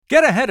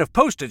Get ahead of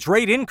postage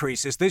rate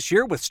increases this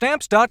year with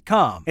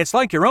Stamps.com. It's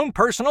like your own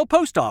personal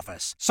post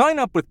office. Sign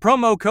up with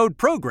promo code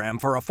PROGRAM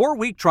for a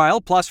 4-week trial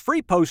plus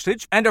free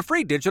postage and a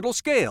free digital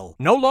scale.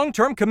 No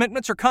long-term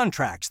commitments or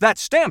contracts.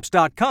 That's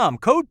Stamps.com,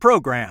 code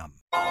PROGRAM.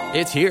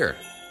 It's here.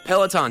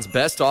 Peloton's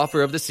best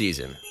offer of the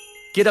season.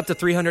 Get up to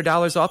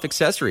 $300 off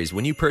accessories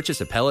when you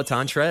purchase a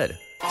Peloton tread.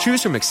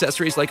 Choose from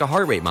accessories like a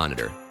heart rate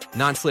monitor,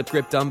 non-slip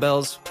grip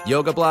dumbbells,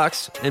 yoga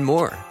blocks, and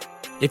more.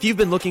 If you've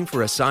been looking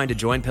for a sign to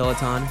join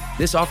Peloton,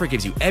 this offer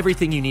gives you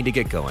everything you need to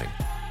get going.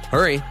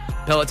 Hurry,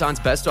 Peloton's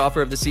best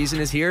offer of the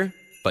season is here,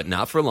 but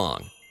not for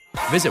long.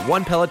 Visit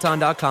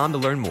onepeloton.com to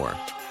learn more.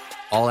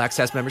 All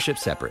access membership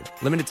separate.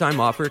 Limited time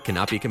offer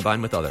cannot be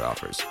combined with other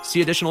offers.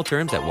 See additional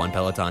terms at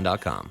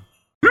onepeloton.com.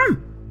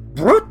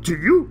 Brought to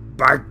you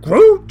by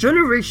Grow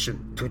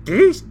Generation.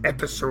 Today's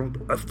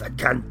episode of the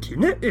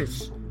Cantina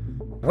is,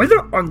 whether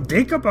on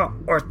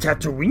Dagobah or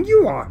Tatooine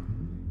you are,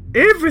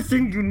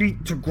 everything you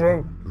need to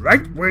grow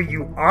right where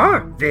you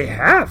are, they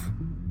have.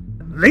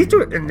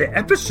 Later in the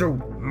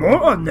episode,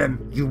 more on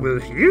them you will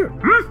hear.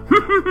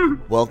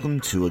 Welcome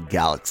to a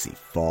galaxy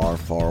far,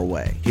 far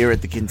away. Here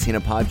at the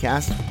Cantina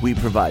Podcast, we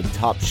provide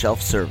top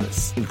shelf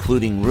service,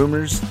 including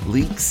rumors,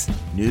 leaks,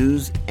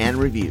 news, and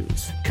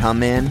reviews.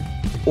 Come in,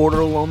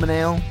 order a Loman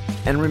Ale,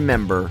 and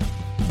remember,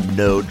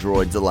 no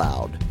droids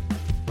allowed.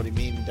 What do you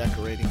mean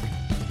decorating?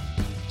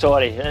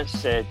 Sorry,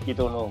 it's, you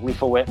don't know,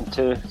 Lethal Weapon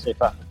 2,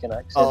 South African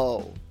accent.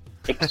 Oh.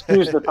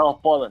 Excuse the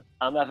tarpaulin.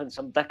 I'm having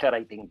some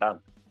decorating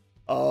done.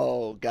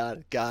 Oh, got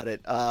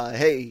it.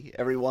 Hey,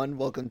 everyone.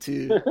 Welcome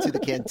to the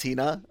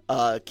Cantina.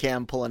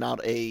 Cam pulling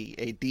out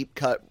a deep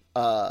cut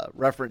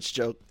reference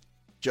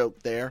joke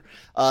there.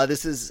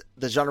 This is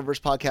the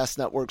Genreverse Podcast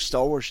Network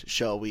Star Wars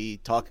show. We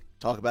talk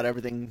about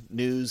everything,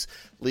 news,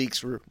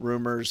 leaks,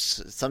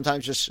 rumors,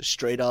 sometimes just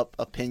straight up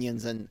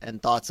opinions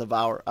and thoughts of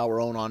our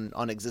own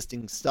on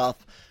existing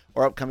stuff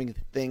or upcoming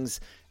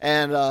things.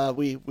 And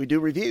we do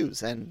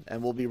reviews, and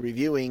we'll be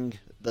reviewing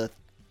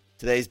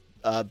today's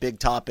big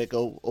topic,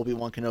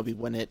 Obi-Wan Kenobi,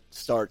 when it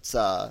starts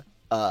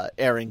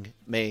airing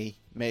May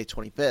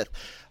 25th.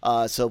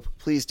 So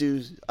please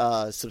do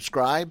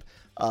subscribe,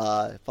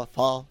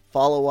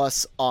 follow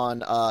us on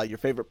your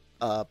favorite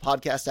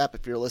podcast app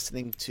if you're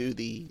listening to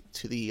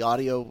the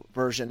audio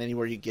version,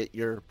 anywhere you get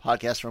your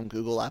podcast from,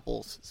 Google,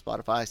 Apple,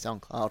 Spotify,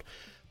 SoundCloud.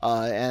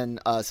 And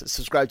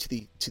subscribe to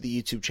the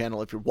YouTube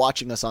channel if you're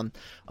watching us on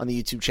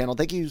the YouTube channel.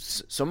 Thank you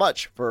so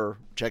much for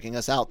checking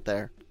us out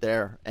there.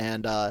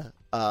 And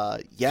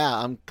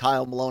I'm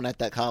Kyle Malone at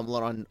that Kyle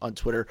Malone on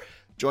Twitter.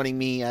 Joining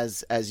me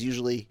as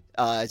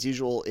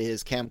usual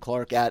is Cam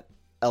Clark at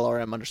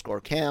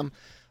LRM_Cam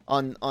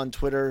on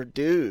Twitter.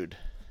 Dude,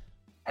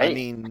 hey. I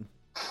mean,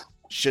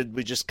 should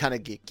we just kind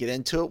of get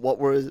into it? What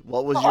was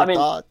your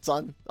thoughts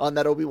on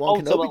that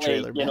Obi-Wan Kenobi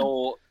trailer, man? You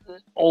know,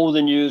 all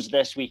the news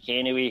this week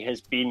anyway has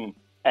been,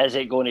 is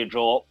it going to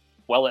drop?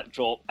 Will it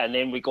drop? And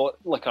then we got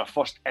like our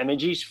first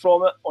images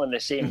from it on the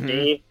same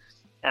day.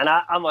 And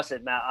I must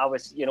admit, I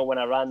was, when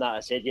I ran that, I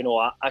said,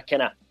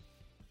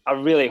 I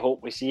really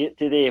hope we see it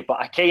today. But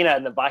I kind of,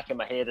 in the back of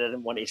my head, I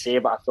didn't want to say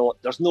it, but I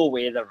thought there's no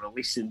way they're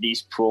releasing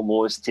these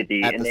promos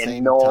today and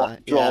then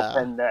not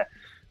dropping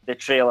the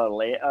trailer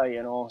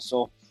later,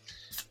 So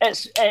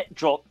it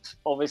dropped,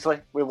 obviously.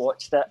 We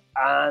watched it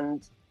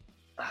and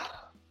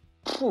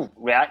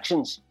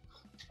reactions.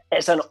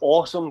 It's an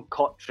awesome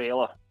cut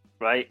trailer,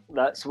 right?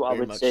 That's what I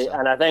would say. So.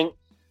 And I think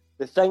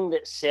the thing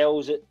that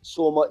sells it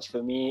so much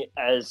for me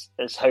is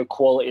how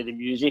quality the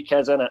music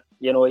is in it.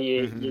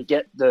 You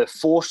get the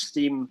Force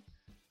theme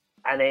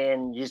and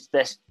then use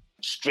this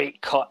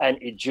straight cut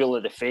into Duel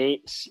of the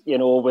Fates,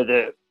 with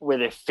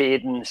the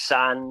fading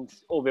sand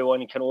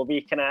Obi-Wan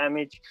Kenobi kind of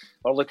image,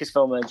 or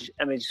Lucasfilm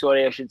image,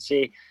 sorry, I should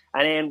say.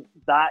 And then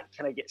that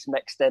kind of gets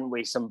mixed in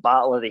with some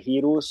Battle of the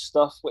Heroes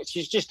stuff, which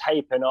is just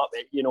hyping up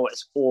it.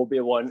 It's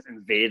Obi-Wan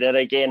and Vader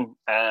again.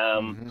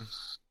 And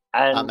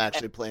I'm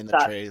actually playing the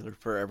trailer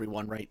for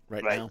everyone right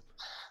now.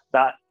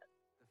 That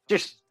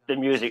just the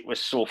music was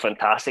so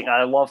fantastic.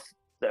 I love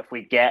that if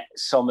we get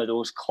some of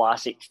those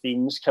classic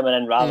themes coming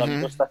in rather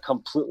than just a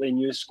completely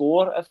new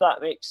score, if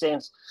that makes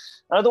sense.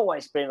 And I don't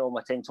want to spend all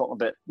my time talking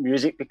about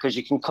music because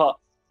you can cut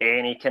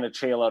any kind of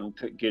trailer and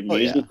put good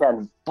music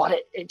in,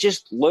 but it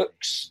just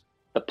looks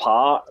the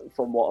part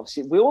from what I've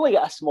seen. We only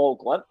get a small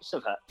glimpse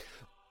of it.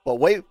 Well,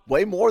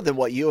 way more than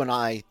what you and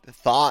I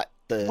thought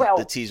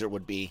the teaser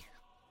would be.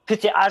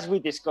 As we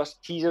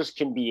discussed, teasers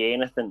can be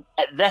anything.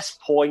 At this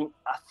point,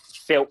 I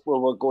felt we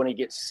were going to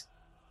get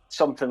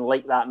something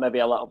like that, maybe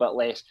a little bit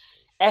less.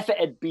 If it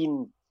had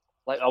been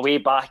like a way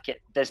back at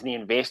Disney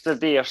Investor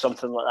Day or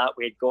something like that,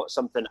 we had got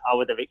something, I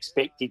would have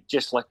expected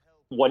just like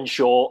one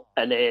shot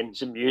and then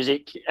some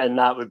music, and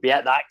that would be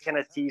it, that kind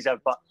of teaser.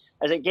 But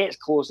as it gets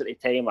closer to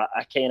time,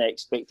 I kind of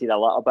expected a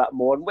little bit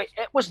more. And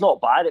it was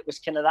not bad. It was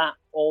kind of that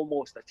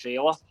almost a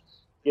trailer,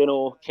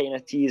 kind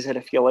of teaser,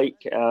 if you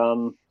like.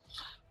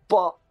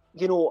 But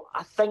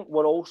I think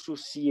we're also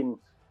seeing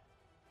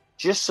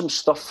just some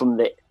stuff from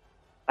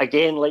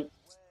again, like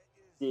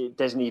the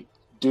Disney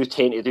do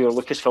tend to do, or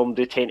Lucasfilm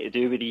do tend to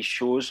do with these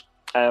shows,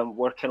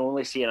 we can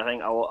only seeing, I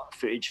think, a lot of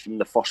footage from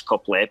the first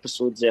couple of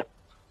episodes there.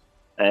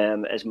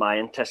 Is my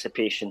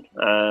anticipation.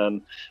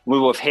 We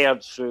have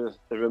heard through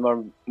the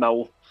rumour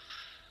mill,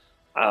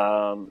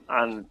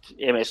 and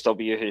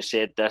MSW, who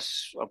said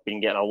this, I've been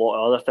getting a lot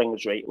of other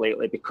things right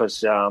lately because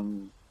they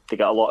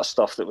got a lot of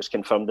stuff that was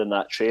confirmed in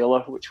that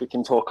trailer, which we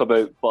can talk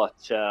about. But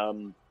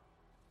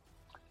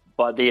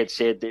they had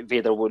said that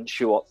Vader wouldn't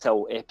show up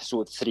till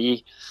episode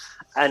 3,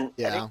 and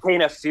it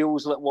kind of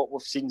feels like what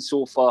we've seen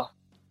so far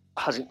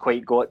hasn't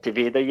quite got to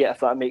Vader yet, if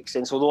that makes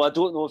sense. Although I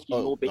don't know if you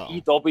know, but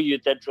EW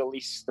did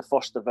release the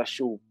first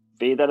official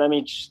Vader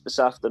image this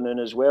afternoon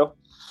as well.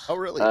 Oh,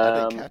 really?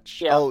 I didn't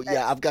catch.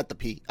 Yeah, I've got the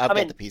piece. I've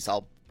got the piece.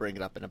 I'll bring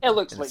it up in a second. It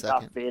looks like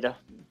Darth Vader,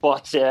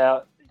 but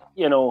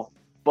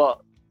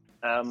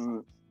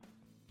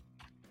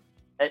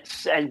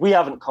we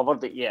haven't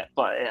covered it yet,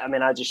 but I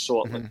mean, I just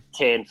saw it like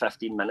 10,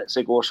 15 minutes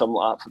ago or something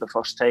like that for the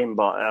first time.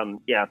 But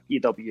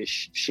EW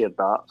shared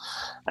that.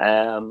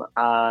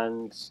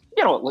 And,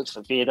 it looks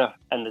like Vader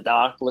in the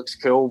dark, looks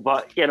cool,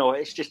 but,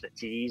 it's just a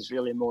tease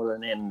really more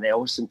than anything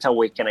else until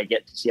we kind of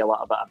get to see a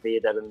little bit of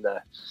Vader in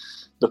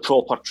the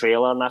proper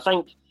trailer. And I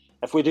think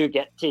if we do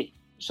get to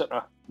sort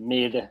of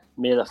May the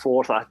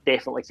 4th, I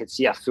definitely could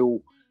see a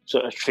full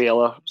sort of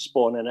trailer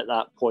spawning at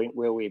that point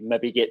where we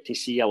maybe get to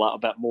see a little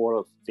bit more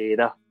of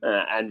Vader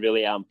and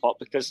really amp up,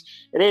 because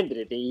at the end of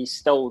the day, he's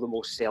still the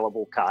most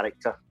sellable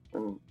character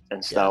in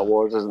Star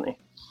Wars, isn't he?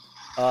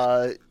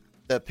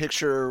 The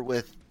picture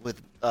with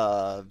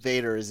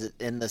Vader, is it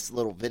in this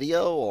little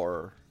video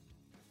or?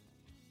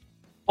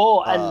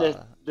 Oh, and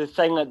the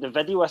thing that the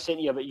video I sent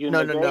you about you.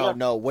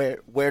 No.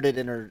 Where did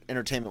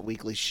Entertainment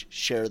Weekly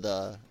share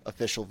the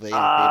official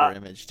Vader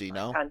image? Do you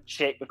know? I can't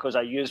check because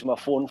I use my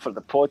phone for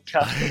the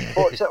podcast,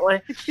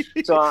 unfortunately.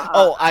 So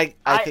I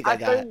think I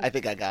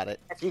got it.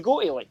 If you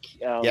go to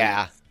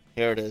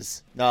here it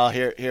is. No,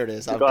 here it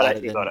is. I've got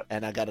it,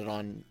 and I got it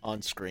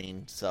on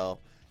screen. So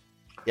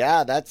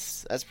yeah,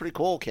 that's pretty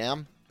cool,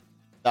 Cam.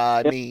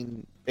 I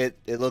mean,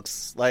 it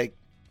looks like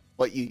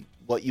what you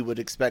would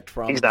expect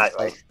from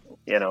exactly.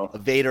 A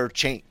Vader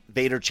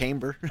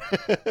chamber.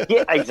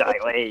 Yeah,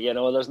 exactly.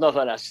 There's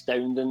nothing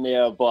astounding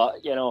there,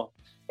 but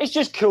it's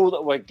just cool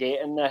that we're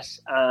getting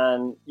this,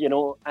 and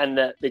and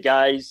the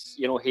guys,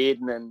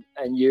 Hayden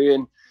and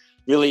Ewan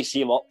really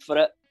seem up for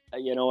it.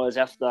 As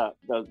if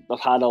they've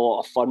had a lot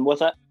of fun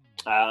with it.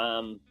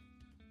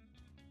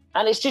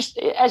 And it's just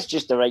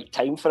the right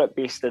time for it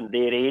based on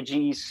their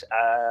ages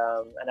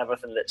and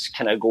everything that's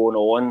kind of going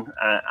on.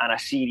 And a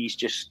series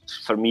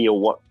just, for me,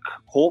 will work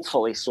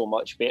hopefully so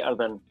much better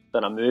than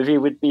a movie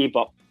would be.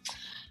 But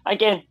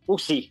again, we'll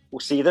see.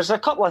 There's a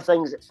couple of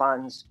things that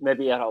fans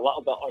maybe are a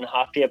little bit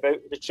unhappy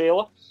about with the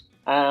trailer.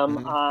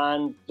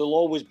 And there'll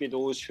always be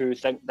those who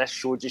think this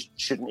show just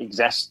shouldn't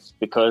exist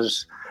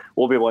because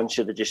Obi-Wan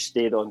should have just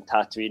stayed on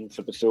Tatooine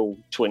for the full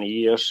 20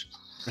 years.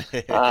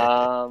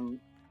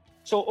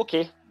 So,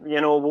 okay,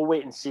 we'll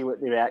wait and see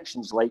what the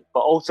reaction's like.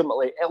 But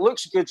ultimately, it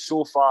looks good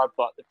so far,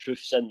 but the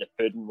proof's in the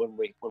pudding when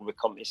we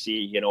come to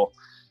see,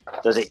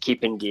 does it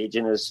keep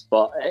engaging us?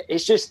 But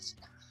it's just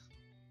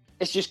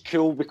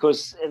cool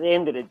because at the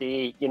end of the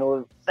day,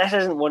 this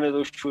isn't one of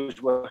those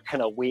shows where we're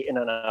kind of waiting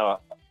on a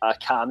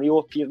cameo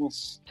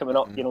appearance coming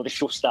up. The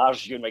show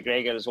stars Ewan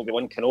McGregor as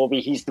Obi-Wan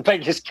Kenobi. He's the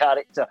biggest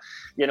character,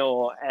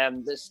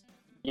 that's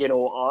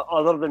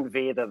other than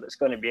Vader that's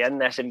going to be in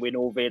this, and we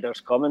know Vader's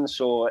coming,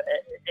 so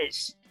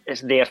it's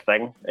their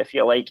thing, if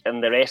you like,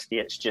 and the rest of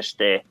it's just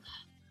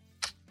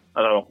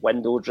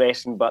window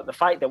dressing. But the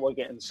fact that we're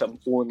getting some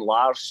Owen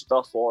Lars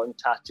stuff on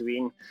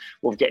Tatooine,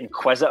 we're getting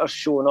Inquisitors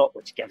showing up,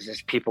 which gives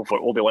us people for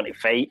Obi-Wan to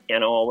fight,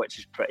 which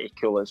is pretty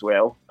cool as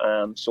well.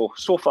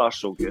 So far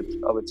so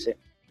good, I would say.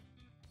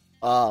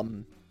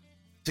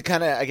 To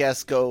kind of, I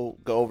guess, go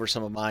over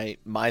some of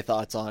my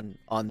thoughts on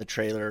the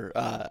trailer.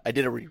 I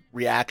did a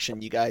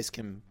reaction. You guys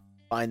can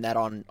find that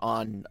on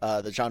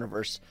the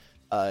Genreverse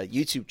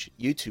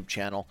YouTube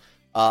channel.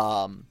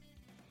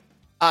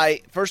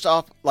 I first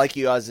off, like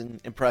you, I was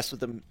impressed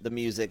with the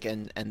music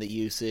and the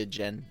usage,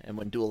 and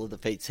when Duel of the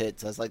Fates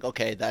hits, I was like,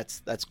 okay,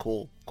 that's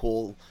cool.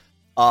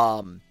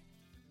 I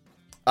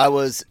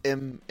was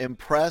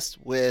impressed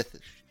with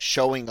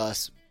showing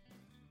us,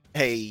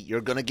 hey,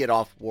 you're gonna get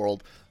off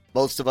world.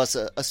 Most of us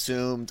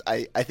assumed,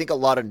 I think a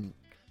lot of, and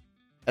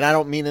I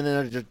don't mean it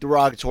in a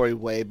derogatory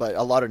way, but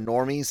a lot of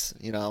normies,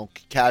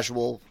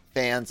 casual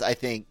fans, I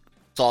think,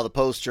 saw the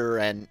poster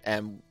and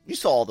you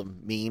saw all the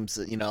memes,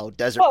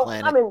 Desert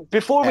Planet. I mean,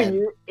 before we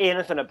knew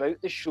anything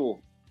about the show,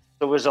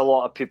 there was a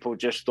lot of people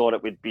just thought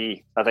it would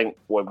be, I think,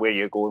 where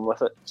you're going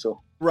with it. So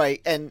right,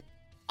 and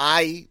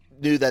I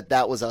knew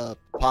that was a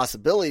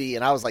possibility,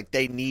 and I was like,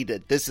 they need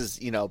it. This is,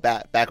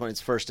 back when it's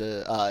first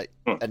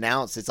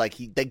announced, it's like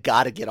they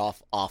got to get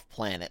off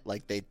planet,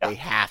 like they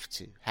have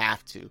to,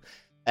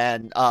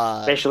 and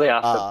especially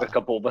after a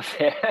couple of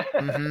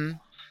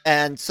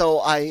And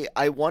so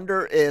I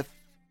wonder if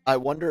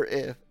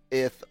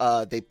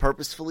they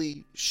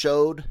purposefully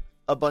showed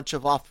a bunch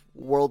of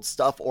off-world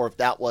stuff, or if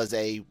that was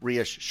a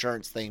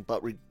reassurance thing.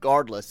 But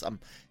regardless,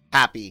 I'm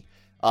happy.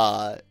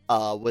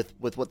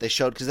 with what they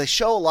showed, because they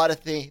show a lot of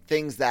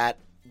things that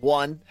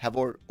have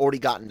already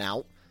gotten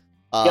out.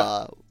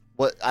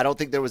 What I don't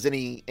think there was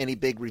any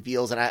big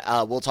reveals,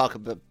 and we'll talk a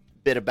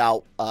bit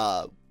about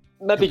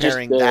maybe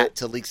comparing just that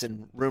to leaks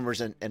and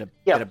rumors in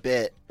a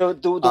bit. The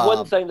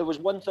one thing, there was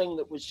one thing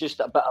that was just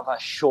a bit of a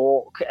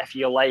shock, if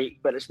you like,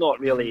 but it's not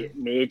really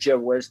major,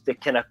 was the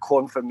kind of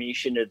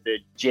confirmation of the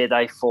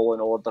Jedi Fallen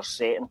Order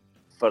setting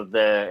for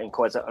the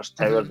Inquisitor's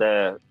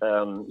Tower,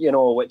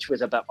 which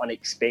was a bit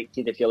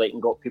unexpected, if you like,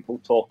 and got people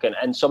talking.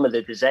 And some of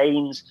the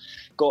designs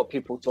got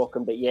people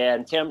talking. But yeah,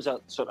 in terms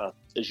of sort of,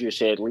 as you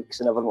said, leaks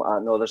and everything like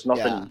that, no, there's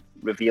nothing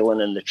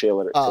revealing in the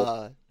trailer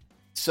itself.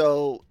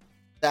 So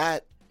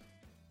that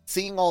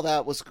seeing all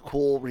that was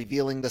cool.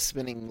 Revealing the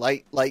spinning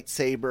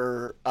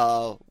lightsaber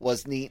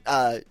was neat.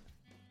 I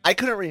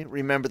couldn't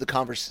remember the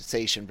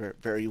conversation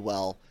very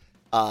well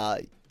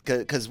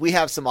because we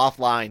have some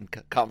offline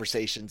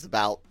conversations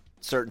about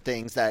certain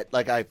things that,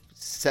 like I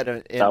said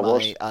in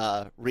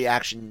my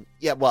reaction,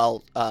 that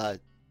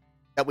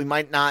we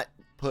might not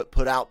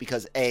put out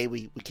because A,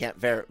 we can't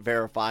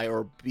verify,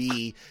 or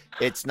B,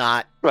 it's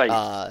not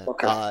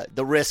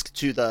the risk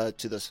to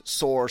the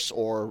source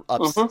or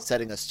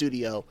upsetting a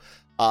studio.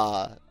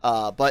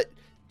 But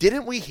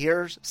didn't we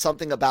hear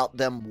something about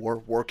them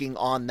working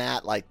on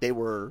that? Like they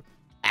were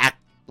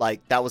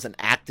like that was an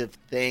active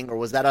thing, or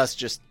was that us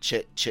just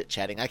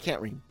chit-chatting? I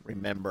can't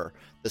remember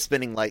the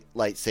spinning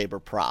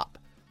lightsaber prop.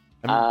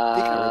 I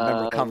think I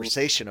remember a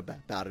conversation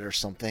about it or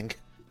something.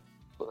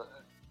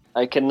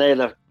 I can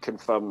neither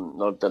confirm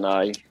nor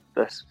deny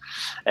this.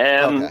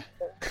 Okay.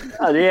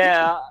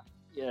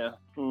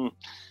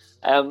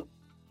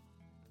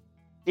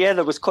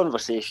 There was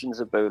conversations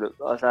about it.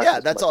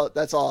 That's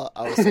all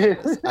I was saying.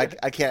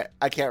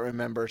 I can't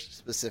remember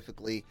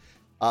specifically.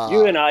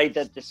 You and I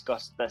did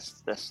discuss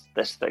this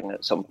thing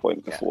at some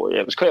point before.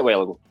 Yeah, it was quite a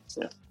while ago.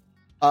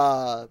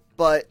 Yeah.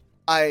 But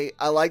I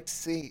liked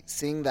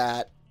seeing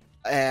that,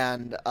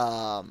 and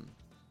all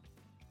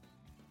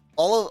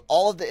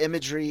of the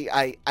imagery.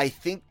 I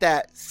think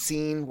that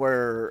scene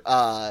where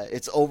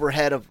it's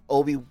overhead of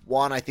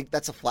Obi-Wan, I think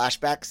that's a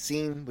flashback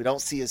scene. We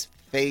don't see his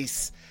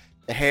face.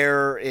 The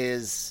hair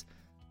is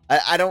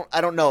I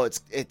don't know.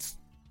 It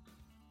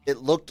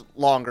looked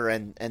longer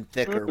and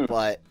thicker,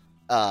 but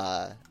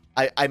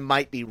I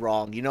might be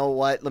wrong. You know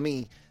what? Let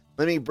me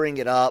bring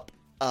it up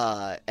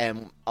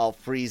and I'll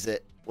freeze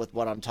it with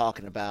what I'm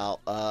talking about.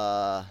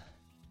 Let's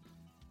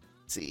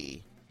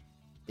see.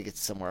 I think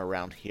it's somewhere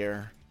around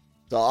here.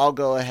 So I'll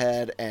go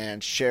ahead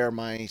and share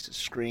my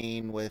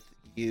screen with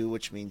you,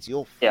 which means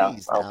you'll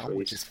freeze now,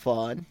 which is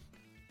fun.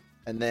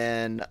 And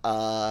then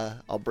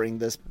I'll bring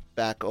this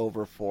back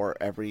over for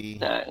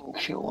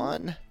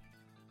everyone.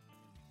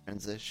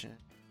 Transition.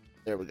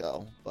 There we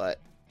go. But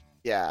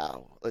yeah,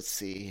 let's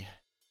see.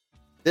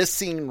 This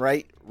scene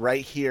right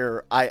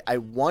here, I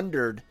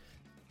wondered.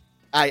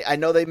 I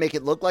know they make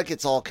it look like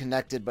it's all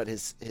connected, but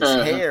his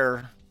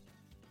hair,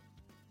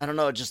 I don't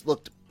know, it just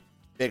looked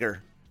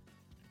bigger.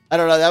 I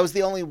don't know. That was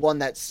the only one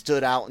that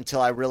stood out until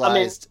I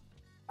realized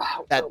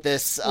that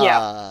this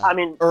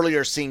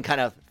earlier scene kind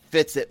of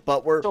fits it.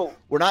 But we're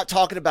not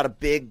talking about a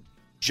big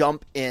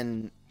jump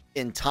in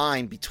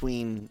time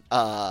between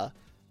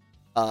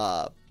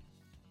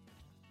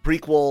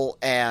prequel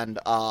and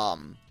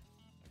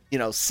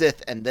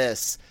Sith and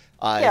this.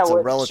 It's a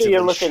relatively so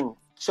you're looking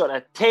sort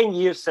of 10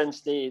 years since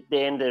the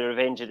end of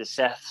Revenge of the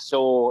Sith.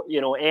 So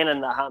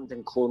anything that happened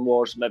in Clone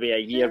Wars, maybe a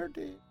year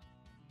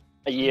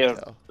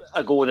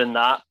ago than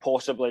that,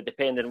 possibly,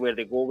 depending where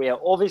they go with it.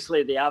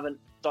 Obviously, they haven't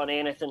done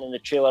anything in the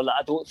trailer that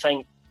I don't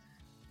think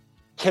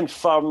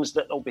confirms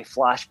that there'll be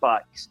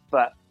flashbacks.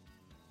 But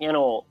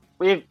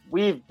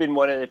we've been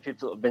one of the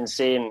people that have been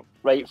saying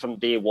right from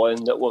day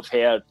one that we've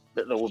heard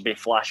that there will be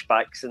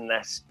flashbacks in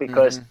this,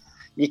 because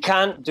you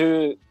can't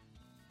do.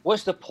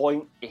 What's the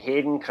point of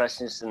Hayden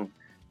Christensen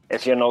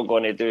if you're not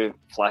going to do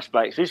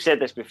flashbacks? We've said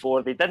this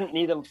before. They didn't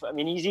need him.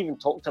 He's even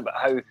talked about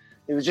how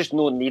there was just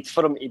no need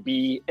for him to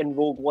be in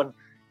Rogue One.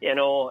 It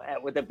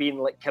would have been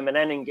like coming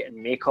in and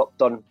getting makeup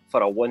done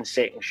for a 1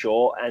 second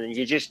shot, and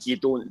you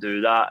don't do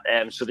that.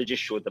 So they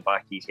just showed the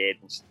back of his head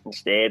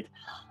instead.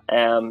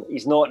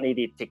 He's not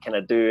needed to kind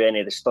of do any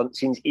of the stunt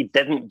scenes. He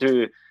didn't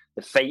do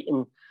the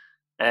fighting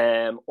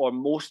or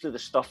most of the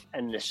stuff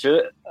in the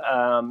suit,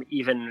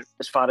 even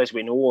as far as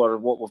we know, or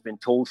what we've been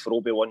told for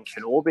Obi-Wan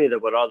Kenobi. There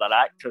were other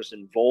actors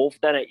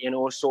involved in it,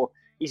 so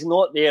he's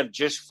not there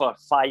just for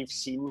 5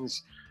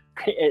 scenes.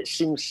 It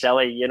seems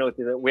silly,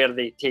 where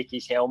they take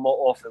his helmet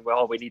off and,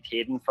 we need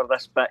Hayden for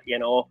this bit, do you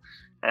know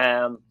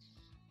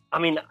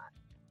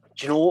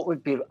what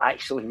would be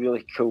actually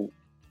really cool?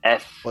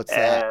 If what's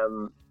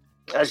that?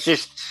 It's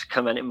just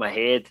come into my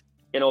head.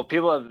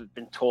 People have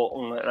been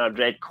talking, and I've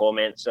read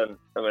comments, and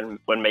when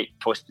Mike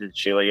posted the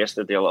trailer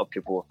yesterday, a lot of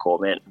people were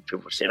commenting.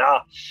 People were saying,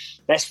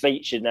 this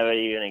fight should never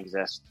even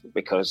exist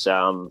because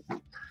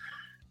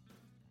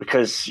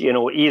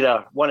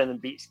either one of them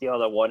beats the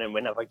other one and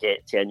we never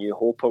get to A New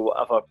Hope or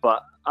whatever.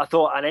 But I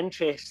thought an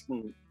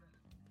interesting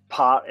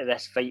part of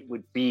this fight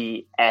would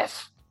be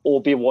if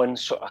Obi-Wan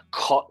sort of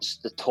cuts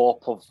the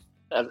top of,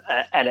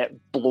 and it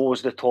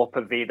blows the top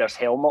of Vader's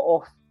helmet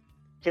off,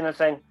 kind of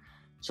thing,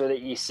 so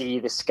that you see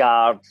the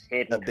scarred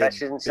Hayden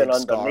Christensen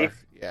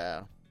underneath.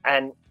 Scar.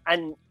 Yeah.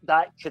 And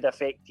that could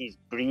affect his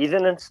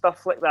breathing and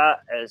stuff like that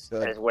as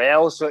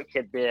well. So it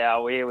could be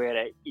a way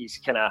where he's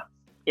kind of,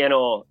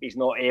 he's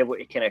not able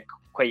to kind of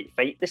quite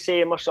fight the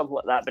same or something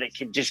like that. But it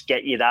could just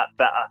get you that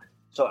bit of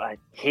sort of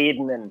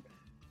Hayden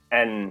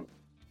and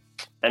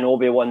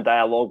Obi-Wan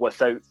dialogue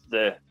without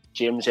the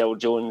James L.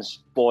 Jones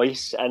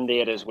voice in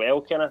there as well,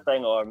 kind of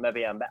thing, or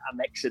maybe a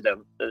mix of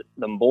them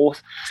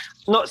both.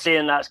 Not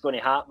saying that's going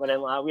to happen,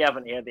 and we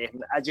haven't heard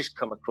anything. I just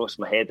come across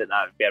my head that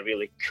would be a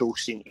really cool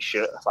scene to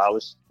shoot if I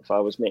was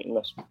making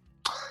this.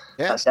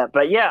 Yeah. That's it.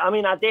 But yeah, I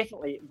mean,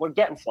 we're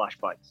getting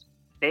flashbacks.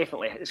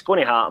 Definitely, it's going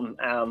to happen.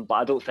 But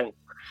I don't think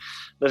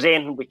there's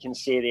anything we can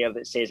say there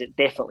that says it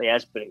definitely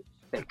is. But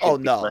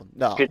no,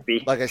 could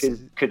be, like I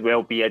said, could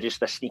well be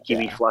just a sneaky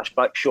wee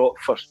flashback shot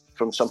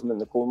from something in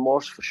the Clone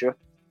Wars for sure.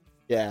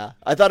 Yeah,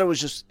 I thought it was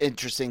just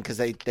interesting because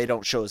they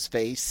don't show his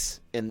face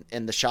in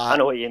the shot. I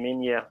know what you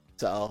mean, yeah.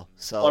 So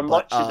or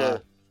much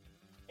of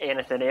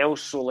anything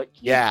else. So like,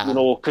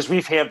 because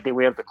we've heard they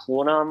wear the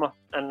clone armor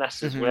in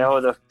this as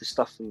well, the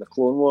stuff from the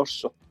Clone Wars.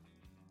 So,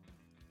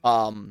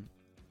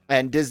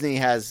 and Disney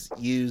has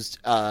used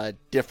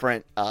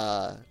different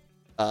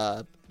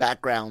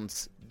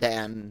backgrounds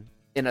than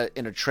in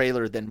a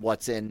trailer than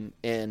what's in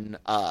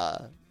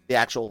the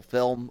actual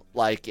film,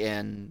 like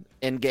in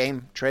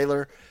in-game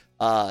trailer.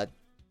 The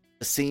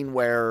scene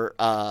where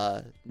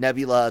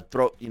Nebula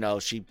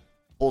she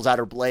pulls out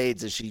her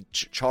blades as she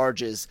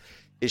charges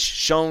is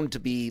shown to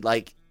be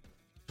like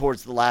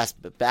towards the last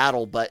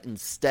battle, but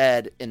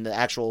instead in the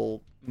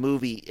actual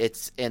movie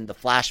it's in the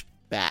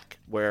flashback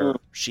where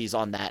she's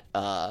on that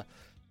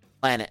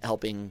planet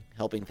helping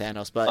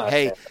Thanos. But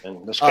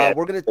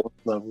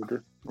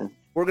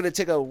we're gonna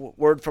take a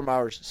word from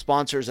our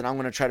sponsors, and I'm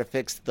gonna try to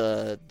fix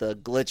the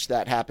glitch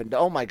that happened.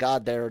 Oh my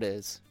God, there it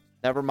is.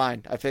 Never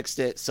mind, I fixed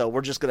it. So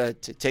we're just going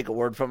to take a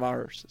word from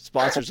our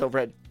sponsors over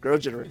at Grow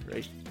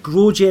Generation.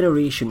 Grow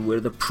Generation, where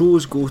the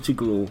pros go to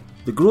grow.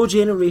 The Grow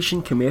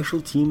Generation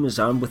commercial team is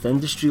armed with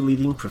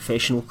industry-leading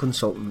professional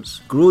consultants.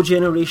 Grow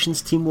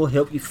Generation's team will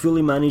help you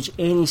fully manage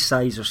any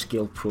size or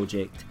scale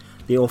project.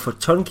 They offer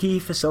turnkey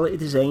facility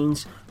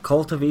designs,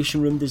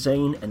 cultivation room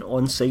design and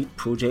on-site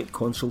project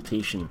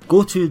consultation.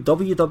 Go to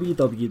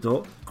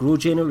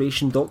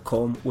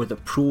www.growgeneration.com where the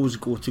pros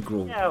go to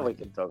grow. Yeah, we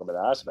can talk about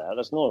that.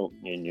 There's no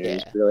new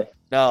news, really.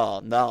 No.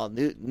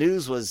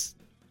 News was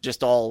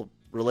just all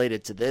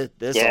related to this.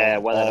 Yeah,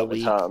 all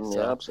week, so.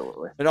 Yeah,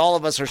 absolutely. And all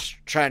of us are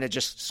trying to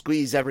just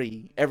squeeze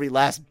every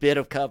last bit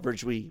of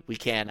coverage we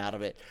can out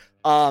of it.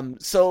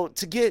 So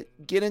to get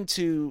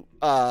into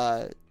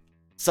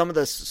some of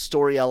the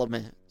story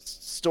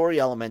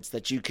elements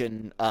that you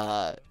can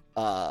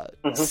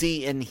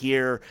see in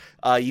here.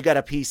 You got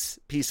a piece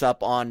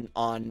up on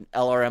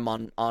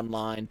LRM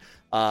online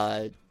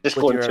just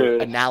with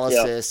your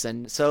analysis,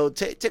 and so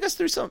take us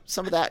through some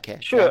of that, Kay.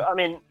 Sure. Yeah. I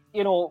mean,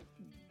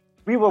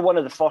 we were one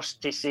of the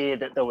first to say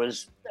that there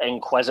was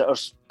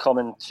Inquisitors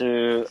coming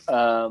to,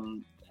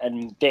 and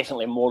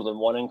definitely more than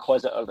one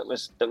Inquisitor that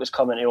was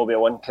coming to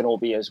Obi-Wan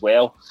Kenobi as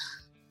well.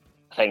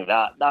 I think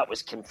that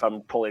was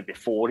confirmed probably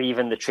before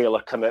even the trailer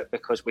came out,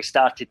 because we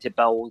started to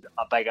build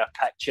a bigger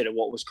picture of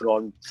what was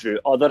going on through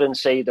other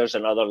insiders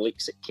and other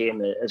leaks that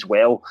came as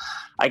well.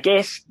 I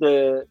guess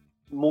the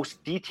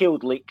most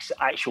detailed leaks,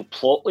 actual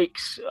plot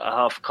leaks,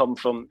 have come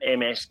from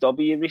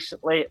MSW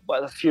recently,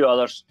 but a few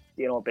others,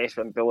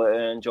 Bestman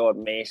Bulletin,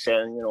 Jordan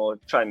Mason,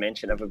 try and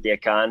mention everybody I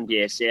can,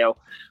 BSL,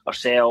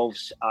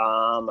 ourselves,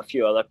 a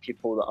few other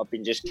people that have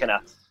been just kind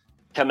of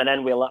coming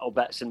in with little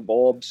bits and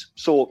bobs.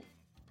 So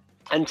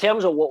in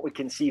terms of what we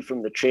can see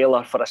from the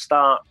trailer, for a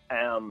start,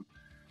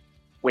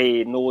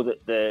 we know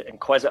that the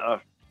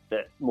Inquisitor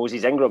that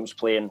Moses Ingram's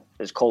playing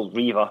is called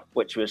Reva,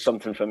 which was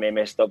something from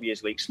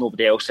MSW's leaks.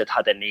 Nobody else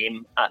had a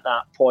name at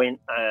that point,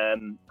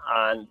 and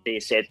they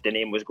said the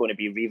name was going to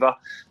be Reva,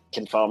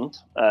 confirmed,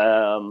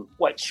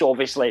 which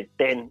obviously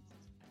then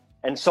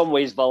in some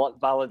ways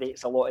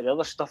validates a lot of the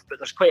other stuff, but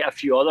there's quite a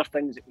few other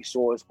things that we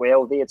saw as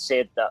well. They had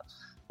said that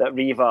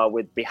Reva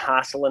would be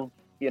hassling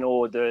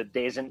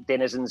the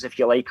denizens, if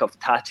you like, of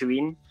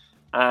Tatooine,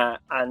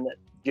 and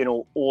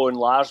Owen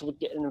Lars would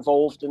get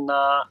involved in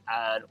that,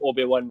 and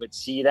Obi-Wan would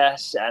see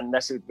this, and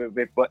this would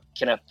be what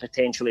kind of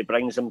potentially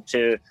brings them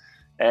to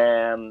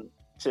the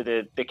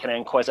kind of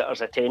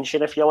Inquisitor's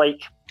attention, if you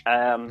like,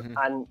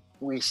 and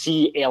we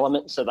see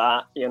elements of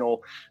that,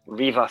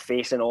 Reva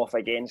facing off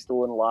against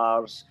Owen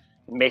Lars,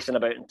 messing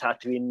about in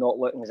Tatooine, not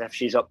looking as if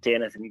she's up to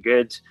anything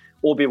good.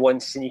 Obi-Wan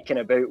sneaking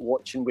about,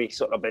 watching with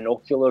sort of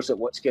binoculars at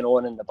what's going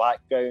on in the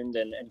background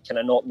and kind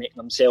of not making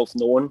himself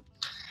known.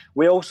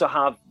 We also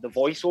have the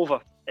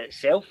voiceover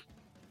itself.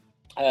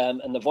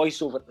 And the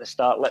voiceover at the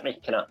start, let me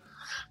kind of...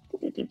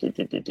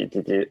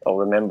 I'll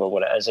remember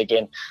what it is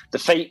again. The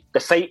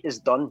fight is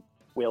done.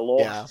 We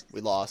lost. Yeah,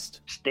 we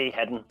lost. Stay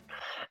hidden.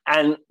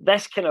 And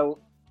this kind of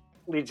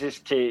leads us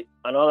to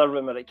another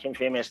rumor that came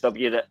from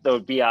MSW that there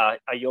would be a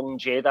young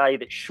Jedi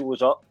that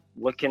shows up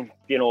looking,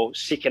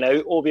 seeking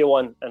out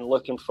Obi-Wan and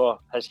looking for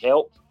his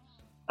help.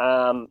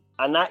 And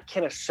that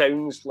kind of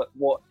sounds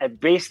like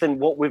based on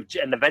what we've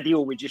in the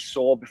video we just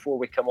saw before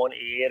we come on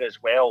air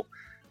as well,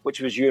 which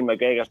was Ewan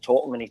McGregor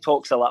talking, and he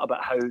talks a lot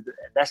about how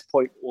at this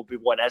point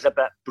Obi-Wan is a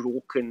bit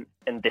broken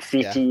and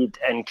defeated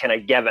and kind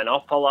of given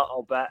up a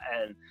little bit,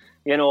 and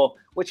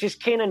which is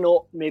kind of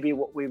not maybe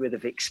what we would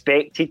have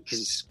expected, because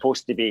it's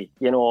supposed to be,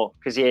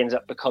 because he ends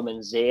up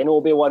becoming Zen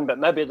Obi-Wan, but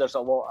maybe there's a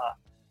lot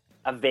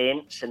of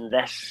events in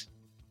this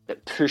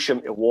that push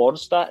him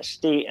towards that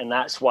state, and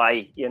that's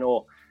why,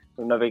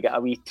 we maybe get a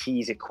wee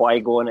tease of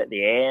Qui-Gon at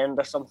the end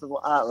or something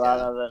like that,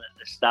 rather than at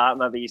the start.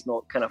 Maybe he's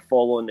not kind of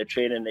following the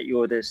training that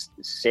Yoda's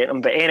set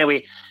him. But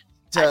anyway,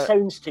 it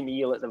sounds to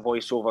me like the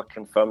voiceover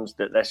confirms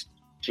that this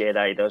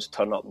Jedi does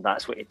turn up, and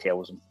that's what he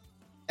tells him.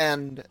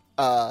 And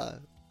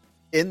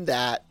in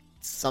that,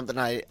 something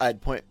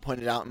I'd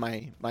pointed out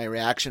in my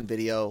reaction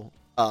video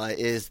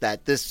is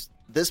that this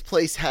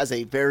place has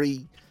a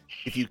very,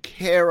 if you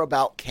care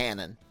about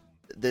canon,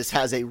 this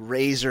has a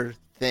razor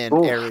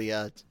thin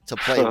area to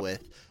play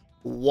with.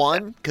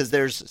 One, because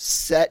there's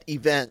set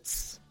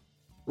events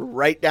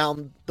right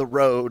down the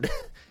road,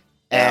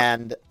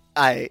 and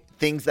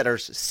things that are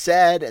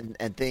said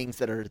and things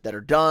that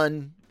are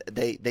done,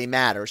 they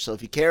matter. So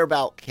if you care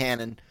about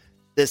canon,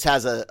 this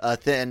has a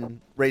thin,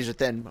 razor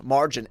thin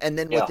margin, and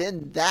then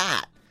within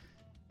that,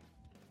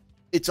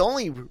 it's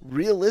only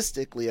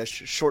realistically a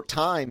short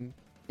time,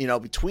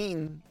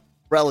 between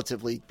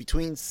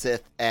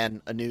Sith and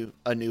a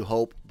New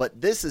Hope, but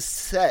this is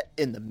set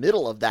in the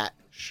middle of that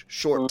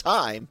short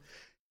time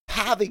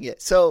having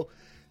it. So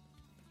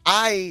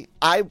I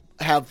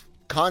have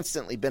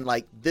constantly been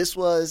like, this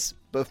was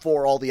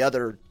before all the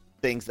other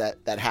things that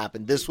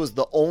happened. This was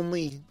the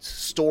only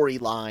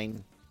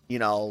storyline,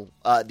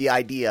 the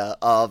idea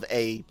of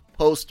a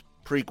post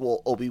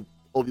prequel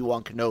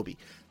Obi-Wan Kenobi,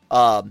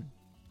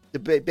 to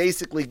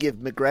basically give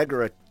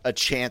McGregor a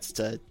chance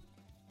to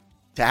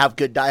have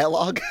good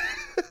dialogue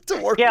to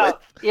work with.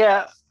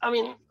 Yeah. I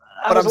mean,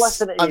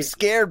 I'm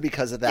scared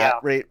because of that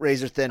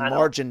razor thin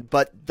margin.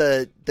 But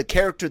the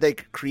character they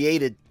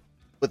created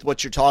with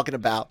what you're talking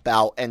about,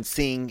 and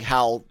seeing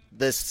how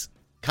this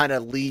kind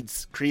of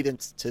lends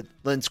credence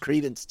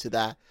to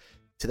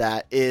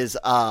that is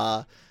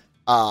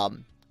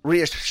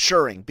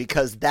reassuring,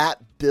 because that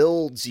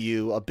builds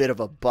you a bit of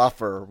a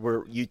buffer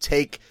where you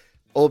take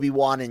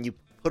Obi-Wan and you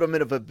put him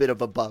in a bit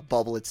of a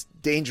bubble. It's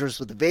dangerous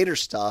with the Vader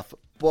stuff,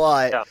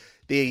 but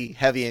the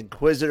Heavy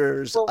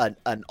Inquisitors,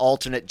 an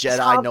alternate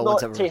Jedi no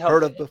one's ever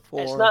heard of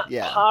before. It's not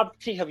hard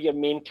to have your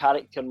main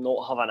character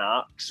not have an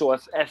arc. So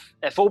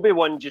if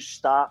Obi-Wan just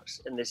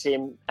starts in the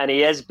same, and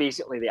he is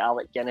basically the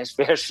Alec Guinness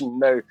version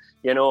now,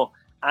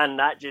 and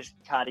that just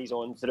carries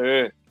on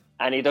through,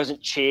 and he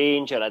doesn't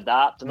change or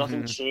adapt,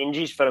 nothing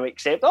changes for him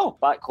except,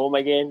 back home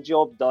again,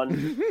 job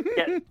done.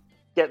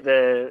 Get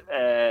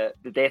the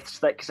death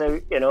sticks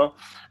out,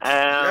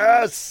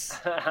 yes,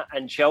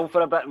 and chill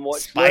for a bit and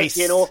watch Spice.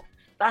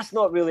 That's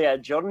not really a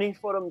journey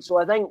for him. So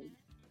I think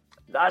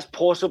that's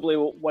possibly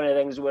one of the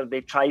things where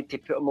they tried to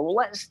put him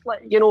on.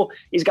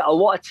 He's got a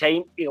lot of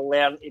time to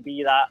learn to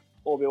be that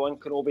Obi-Wan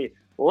Kenobi.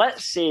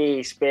 Let's say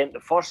he spent the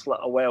first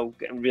little while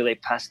getting really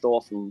pissed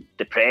off and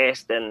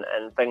depressed and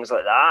things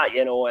like that,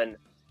 and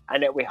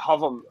that we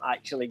have him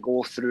actually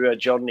go through a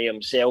journey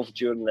himself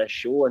during this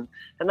show. And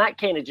that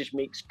kind of just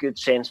makes good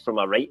sense from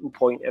a writing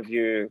point of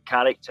view,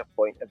 character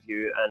point of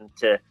view, and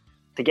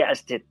to get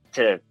us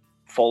to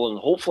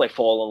hopefully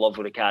fall in love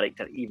with the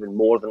character even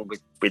more than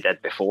we did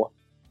before.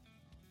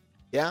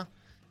 Yeah,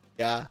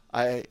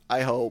 I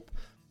hope.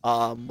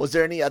 Was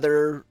there any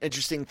other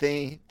interesting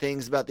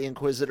things about the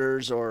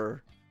Inquisitors,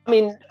 or? I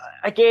mean,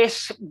 I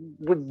guess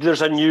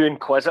there's a new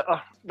Inquisitor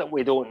that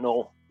we don't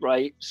know,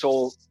 right?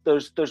 So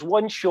there's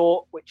one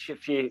shot which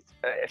if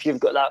you've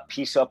got that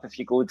piece up, if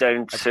you go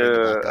down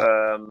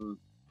to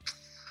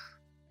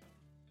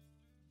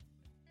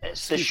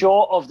it's the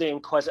shot of the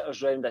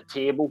Inquisitors round a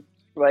table.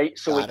 Right,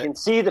 so we can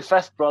see the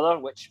fifth brother,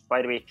 which,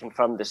 by the way,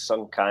 confirmed is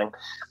Sun Kang.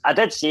 I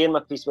did say in my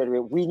piece, by the way,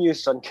 we knew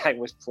Sun Kang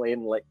was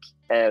playing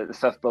the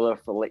fifth brother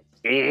for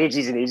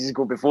ages and ages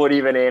ago, before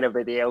even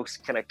anybody else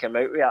kind of came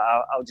out with it.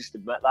 I'll just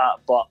admit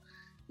that. But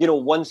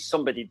once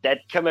somebody did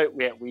come out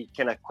with it, we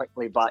kind of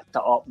quickly backed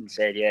it up and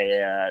said,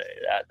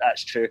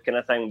 that's true, kind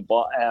of thing.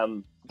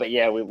 But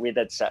yeah, we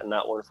did sit in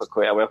that one for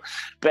quite a while.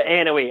 But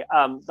anyway,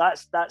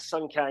 that's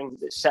Sun Kang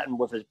that's sitting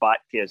with his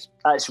back to us.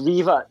 That's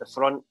Reva at the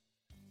front.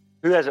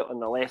 Who is it on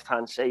the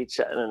left-hand side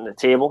sitting on the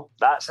table?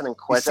 That's an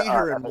Inquisitor. You see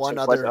her in one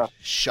other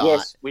shot.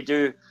 Yes, we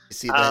do. You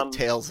see the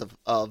tails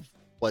of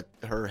what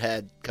her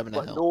head coming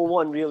out. But no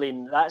one really,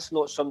 that's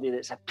not somebody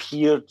that's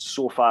appeared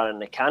so far in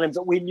the canon.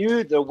 But we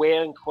knew there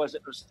were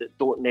Inquisitors that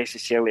don't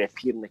necessarily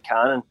appear in the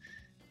canon.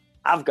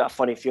 I've got a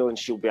funny feeling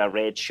she'll be a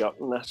red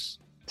shirt in this,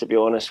 to be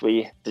honest with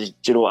you. Do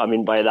you know what I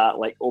mean by that?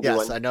 Like Obi-Wan,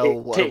 yes, I know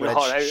what a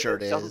red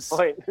shirt is.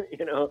 Point,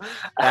 you know,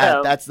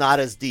 that's not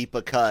as deep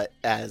a cut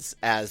as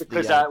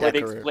because the that would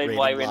explain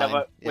why we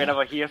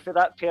never hear for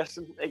that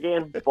person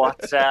again.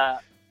 But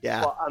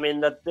yeah, but, I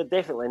mean, there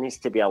definitely needs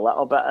to be a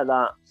little bit of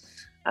that.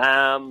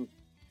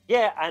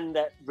 Yeah, and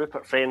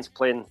Rupert Friend's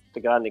playing the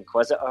Grand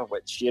Inquisitor,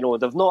 which, you know,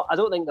 they've not. I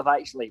don't think they've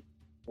actually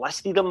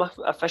listed him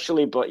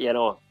officially, but, you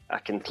know, I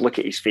can look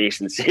at his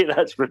face and say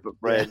that's Rupert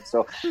Friend. Yeah.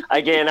 So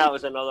again, that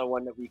was another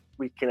one that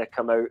we kind of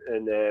come out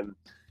and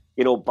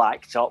you know,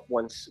 backed up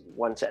once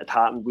it had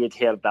happened. We'd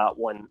heard that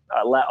one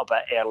a little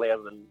bit earlier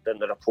than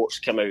the reports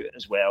came out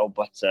as well.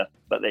 But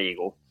there you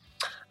go.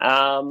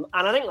 And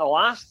I think the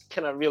last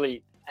kind of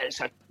really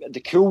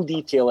the cool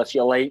detail, if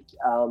you like,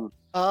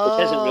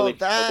 which isn't really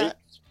that.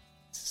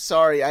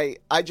 Sorry,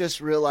 I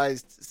just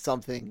realized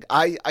something.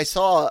 I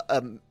saw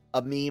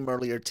a meme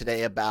earlier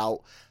today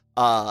about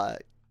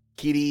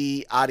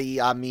Kiri Adi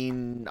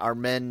Amin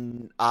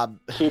Armen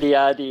Kiri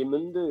Adi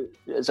Mundu.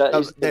 Is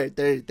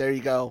that there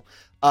you go.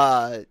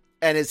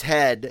 And his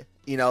head,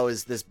 you know,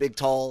 is this big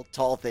tall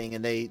thing,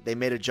 and they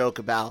made a joke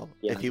about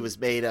if he was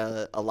made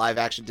a live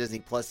action Disney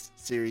Plus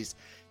series.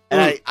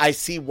 And I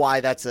see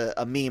why that's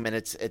a meme, and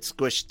it's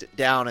squished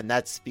down, and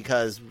that's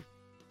because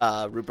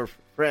Rupert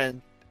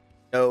Friend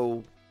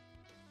no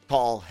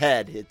tall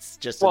head. It's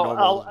just a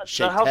normal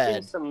shaped head. There have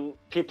been some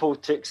people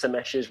took some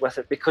issues with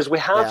it because we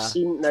have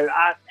seen now.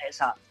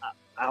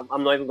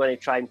 I'm not even going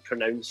to try and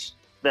pronounce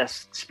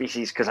this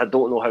species because I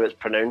don't know how it's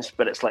pronounced,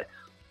 but it's like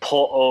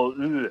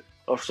Po'o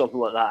or something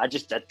like that. I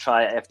just did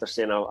try it after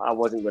saying I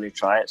wasn't going to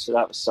try it, so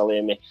that was silly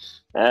of me.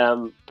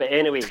 But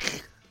anyway,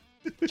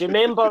 do you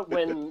remember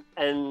when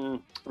in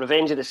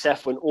Revenge of the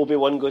Sith when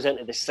Obi-Wan goes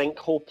into the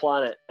sinkhole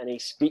planet and he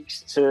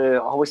speaks to,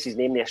 what's his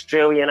name, the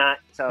Australian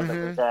actor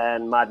that was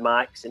in Mad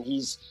Max, and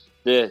he's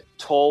the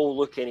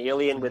tall-looking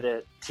alien with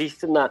the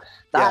teeth and that.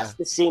 That's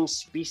the same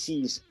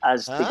species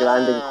as the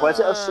Grand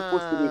Inquisitor's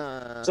supposed to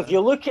be. So if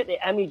you look at the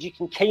image, you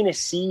can kind of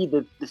see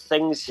the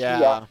things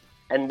here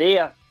and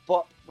there,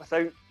 but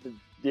without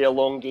the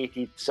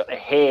elongated sort of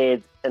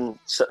head and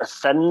sort of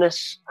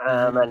thinness,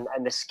 and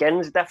the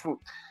skin's different.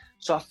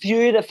 So a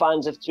few of the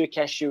fans have took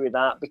issue with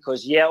that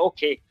because,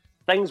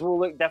 things will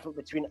look different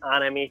between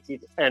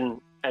animated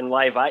and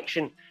live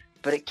action,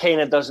 but it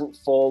kind of doesn't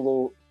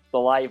follow the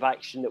live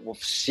action that we've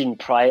seen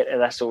prior to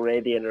this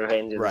already in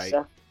Revenge of the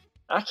Sith.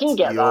 I can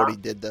get that. You already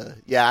did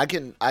I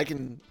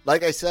can,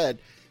 like I said,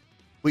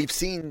 we've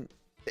seen,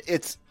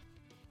 it's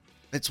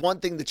one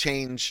thing to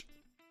change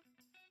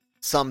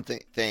some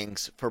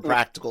things for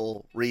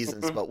practical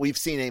reasons, but we've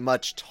seen a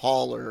much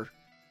taller,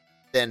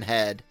 thin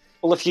head.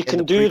 Well, if you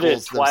can do the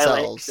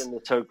Twi'leks and the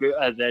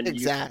Togruta, then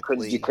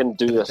you can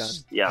do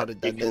this.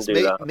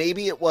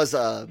 Maybe it was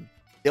the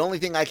only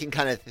thing I can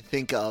kind of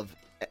think of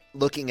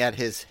looking at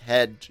his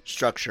head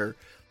structure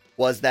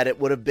was that it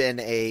would have been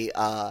a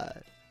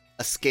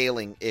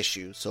scaling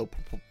issue. So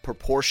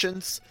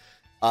proportions,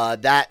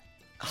 that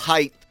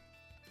height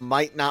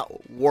might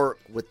not work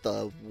with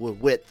the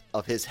width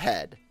of his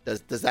head.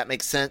 Does that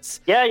make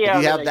sense? Yeah.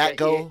 If you have that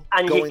going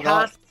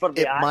up, for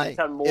the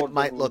actor more it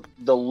might look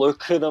the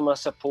look of them, I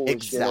suppose.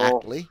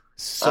 Exactly. You know?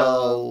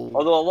 So,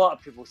 although a lot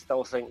of people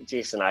still think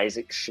Jason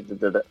Isaacs should have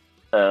did it,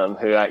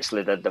 who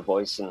actually did the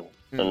voice in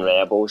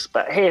Rebels.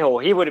 But hey ho,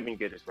 he would have been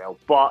good as well.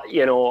 But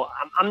you know,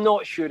 I'm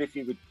not sure if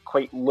he would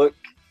quite look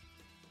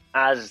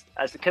as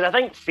because I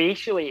think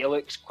facially it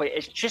looks quite.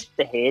 It's just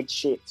the head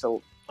shape's a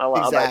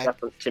little bit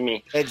different to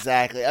me.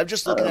 Exactly. I'm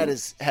just looking at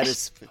his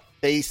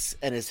face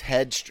and his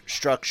head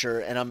structure,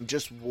 and I'm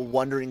just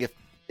wondering if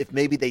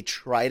maybe they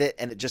tried it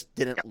and it just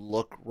didn't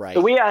look right. The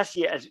way I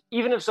see it is,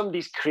 even if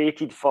somebody's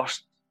created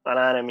first an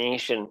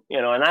animation, you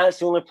know, and that's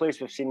the only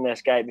place we've seen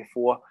this guy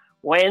before,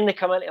 when they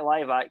come into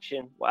live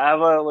action,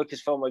 whatever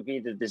Lucasfilm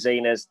agreed the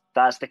design is,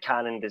 that's the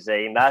canon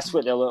design. That's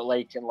what they look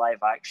like in live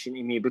action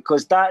to me,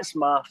 because that's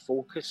my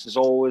focus is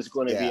always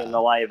going to be in the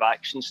live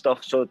action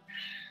stuff. So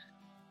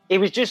he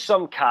was just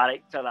some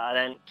character that I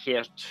didn't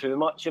care too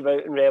much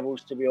about in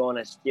Rebels, to be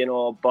honest, you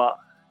know, but...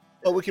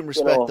 Well, we can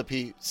respect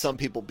some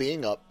people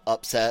being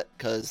upset,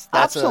 because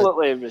that's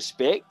absolutely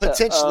respect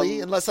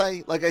potentially, unless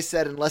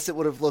it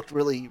would have looked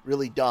really,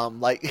 really dumb.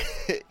 Like,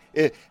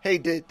 hey,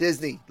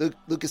 Disney,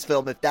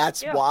 Lucasfilm, if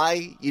that's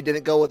why you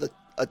didn't go with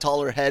a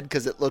taller head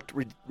because it looked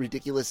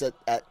ridiculous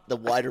at the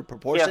wider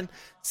proportion,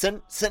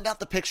 send out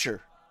the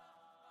picture.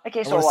 I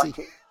guess all I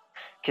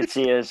could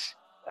say is,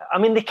 I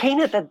mean, they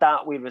kind of did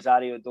that with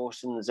Rosario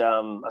Dawson's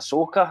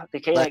Ahsoka. They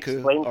kind of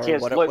explained to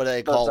us, what do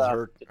they call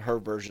her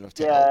version of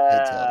Tails?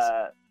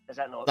 Is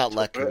that not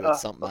Leku?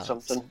 It's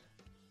something.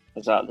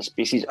 Is that the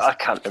species? I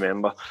can't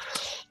remember.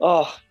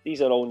 Oh,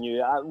 these are all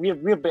new.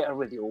 We're better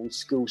with the old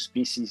school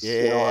species. Yeah,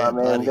 you know what I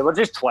mean? buddy. They were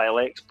just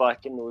Twi'leks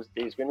back in those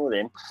days. We know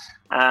them.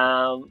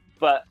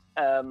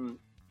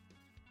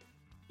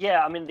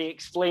 Yeah, I mean, they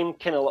explained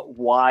kind of like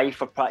why,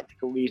 for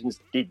practical reasons,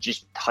 they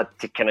just had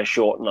to kind of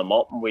shorten them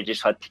up, and we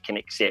just had to kind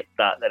of accept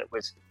that it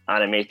was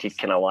animated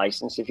kind of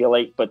license, if you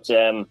like. But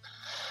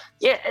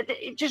Yeah,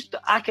 it just,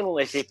 I can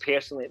only say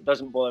personally, it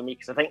doesn't bother me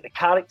because I think the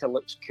character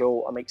looks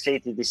cool. I'm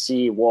excited to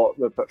see what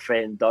Rupert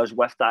Friend does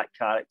with that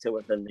character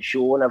within the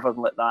show and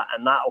everything like that.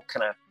 And that'll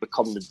kind of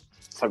become,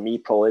 for me,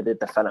 probably the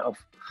definitive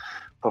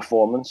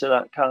performance of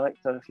that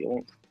character, if you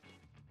like.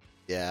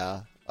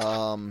 Yeah.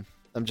 I'm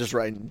just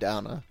writing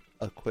down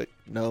a quick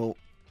note.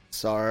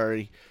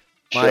 Sorry.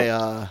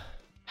 Sure.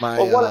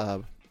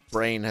 My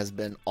brain has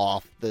been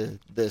off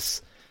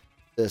this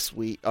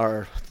week,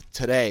 or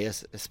today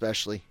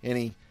especially.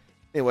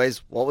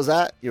 Anyways, what was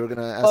that? You were going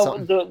to ask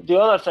something? The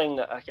other thing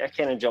that I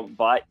kind of jumped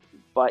back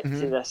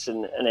to this,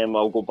 and then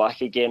I'll go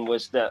back again,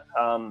 was that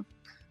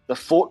the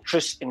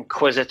Fortress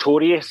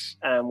Inquisitorius,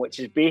 which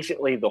is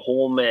basically the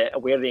home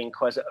where the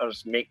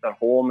Inquisitors make their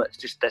home. It's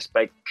just this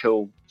big,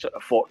 cool sort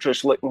of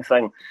fortress-looking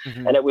thing.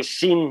 Mm-hmm. And it was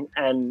seen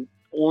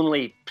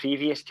only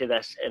previous to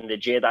this in the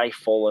Jedi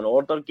Fallen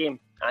Order game.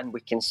 And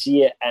we can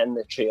see it in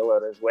the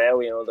trailer as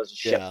well. You know, there's a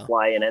ship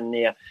flying in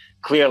there.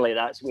 Clearly,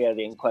 that's where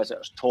the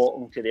Inquisitors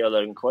talking to the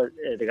other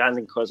the Grand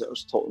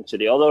Inquisitors talking to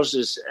the others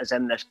is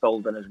in this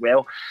building as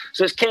well.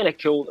 So it's kind of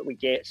cool that we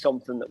get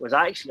something that was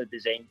actually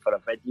designed for a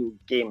video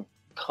game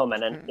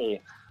coming into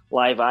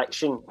live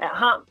action.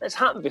 It's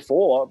happened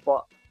before,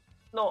 but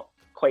not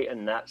quite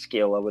in that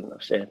scale, I wouldn't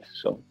have said.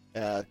 So,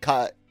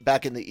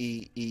 back in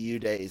the EU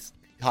days,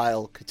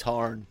 Kyle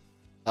Katarn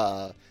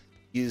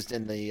used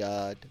in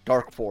the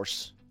Dark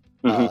Force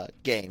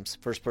games,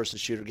 first-person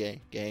shooter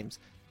games.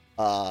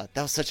 That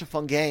was such a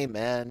fun game,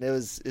 man. It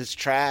was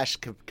trash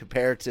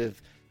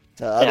comparative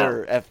to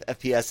other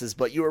FPSs,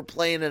 but you were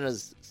playing in a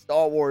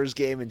Star Wars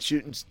game and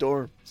shooting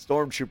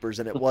stormtroopers,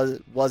 and it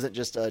wasn't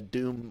just a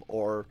Doom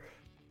or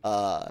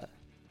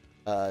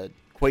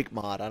Quake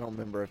mod. I don't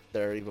remember if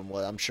there even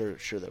was. I'm sure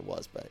there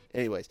was, but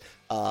anyways,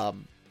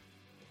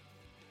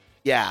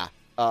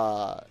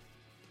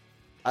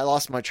 I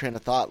lost my train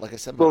of thought. Like I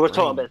said, we're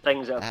talking about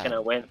things that kind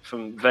of went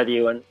from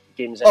video and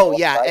games.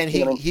 And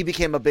he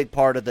became a big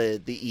part of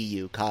the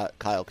EU. Kyle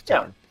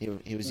Katarn. Yeah.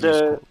 He was.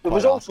 There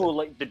was also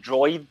like the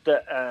droid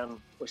that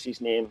what's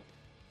his name?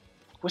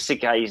 What's the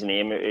guy's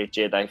name out of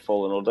Jedi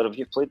Fallen Order? Have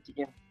you played the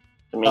game?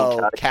 The main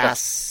character.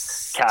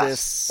 Cass.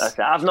 That's it.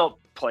 I've not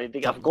played the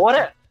game. I've got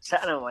it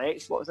sitting on my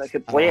Xbox. I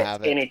could play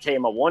it any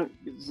time I want.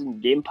 It's in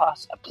Game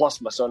Pass.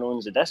 Plus, my son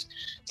owns the disc,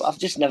 but I've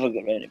just never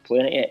got around to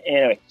playing it yet.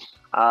 Anyway.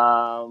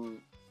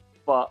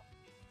 But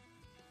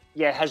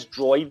yeah, his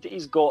droid that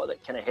he's got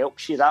that kind of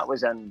helps you, that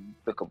was in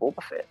Book of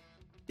Boba Fett.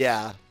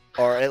 Yeah,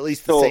 or at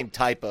least the same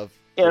type of.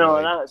 You know,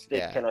 and that's the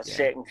kind of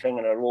second thing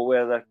in a row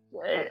where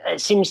it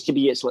seems to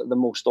be it's like the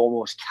most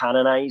almost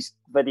canonized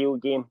video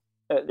game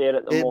out there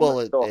at the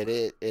moment. Well,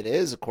 it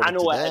is according to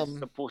them. I know it's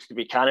supposed to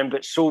be canon,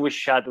 but so was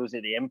Shadows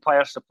of the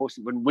Empire supposed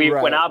to.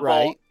 When I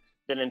bought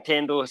the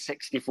Nintendo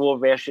 64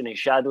 version of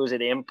Shadows of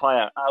the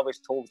Empire, I was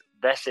told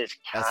this is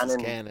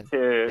canon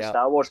to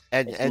Star Wars.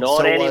 And not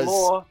so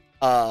anymore.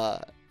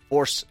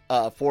 Was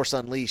Force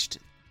Unleashed.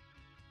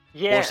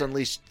 Yeah. Force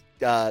Unleashed.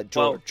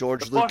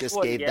 George Lucas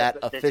gave that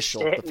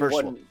official.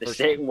 The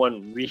second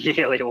one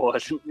really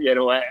wasn't. You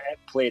know, it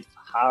played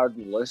hard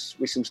and loose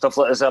with some stuff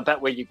like there's a bit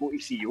where you go to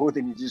see Yoda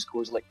and he just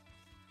goes like,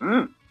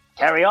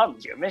 carry on,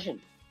 it's your mission.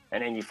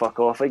 And then you fuck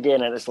off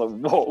again, and it's like,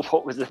 whoa,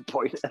 what was the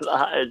point of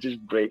that? It just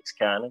breaks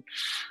canon.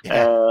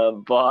 Yeah.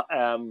 But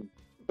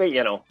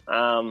you know,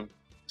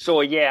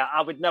 so yeah,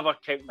 I would never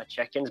count my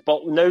chickens.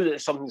 But now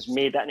that something's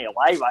made it into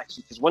live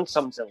action, because once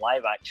something's in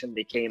live action,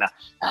 they kind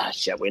of,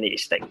 shit, we need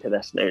to stick to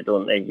this now,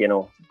 don't they? You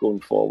know, going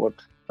forward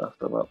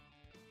after that.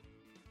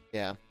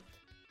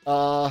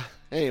 Yeah.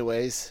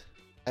 Anyways,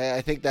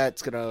 I think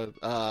that's gonna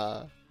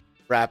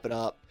wrap it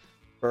up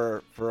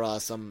for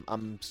us.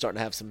 I'm starting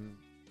to have some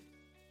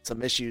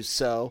issues.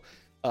 So,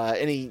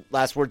 any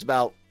last words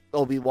about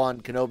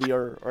Obi-Wan Kenobi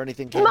or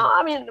anything? No,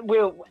 I mean,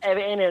 if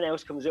anything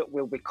else comes out,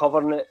 we'll be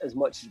covering it as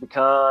much as we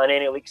can.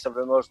 Any leaks or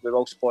rumours, we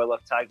will spoiler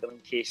tag them in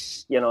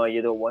case, you know,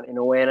 you don't want to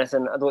know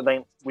anything. I don't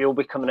think we'll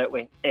be coming out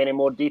with any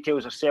more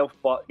details ourselves,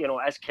 but, you know,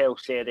 as Kel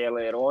said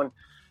earlier on,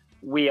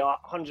 we are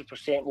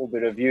 100% will be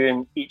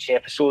reviewing each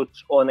episode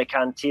on the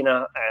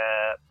Cantina.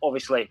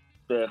 Obviously,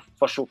 the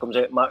first show comes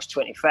out March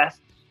 25th.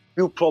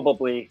 We'll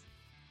probably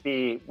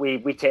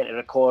we tend to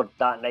record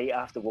that night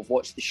after we've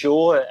watched the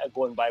show,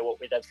 going by what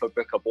we did for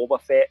Book of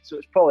Boba Fett. So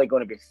it's probably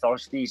going to be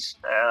Thursdays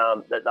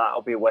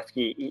that'll be with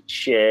you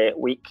each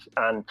week.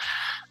 And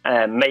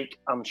Mike,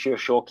 I'm sure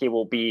Shockey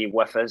will be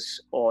with us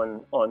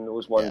on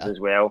those ones as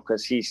well,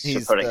 because he's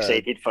super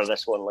excited for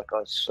this one like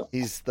us. So.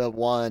 He's the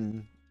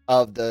one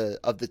of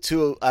the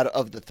two out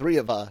of the three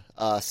of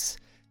us.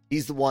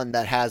 He's the one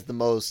that has the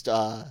most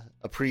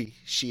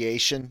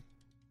appreciation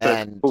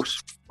and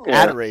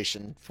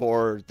adoration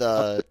for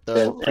the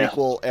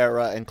prequel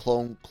era and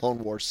Clone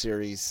Wars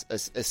series,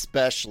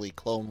 especially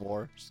Clone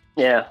Wars.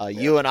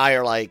 You and I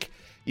are like,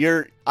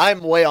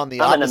 I'm way on the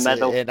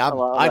opposite, and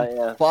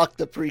I'm fuck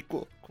the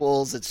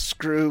prequels, it's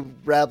screw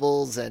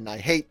Rebels, and I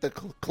hate the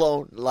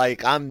clone.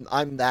 Like I'm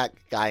that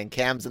guy, and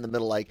Cam's in the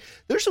middle. Like,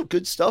 there's some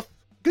good stuff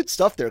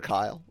there,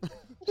 Kyle.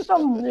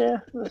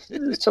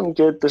 There's some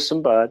good, there's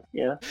some bad,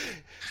 yeah.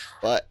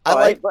 But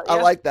I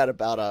like that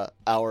about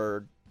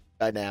our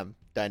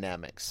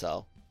dynamics.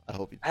 So I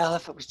hope you. Well,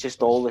 if it was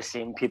just all the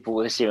same people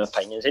with the same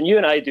opinions, and you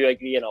and I do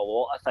agree on a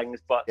lot of things,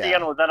 but there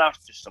are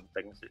just some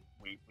things that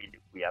we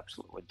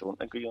absolutely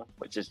don't agree on,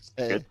 which is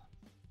good.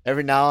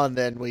 Every now and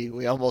then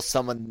we almost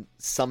summon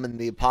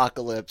the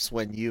apocalypse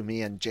when you,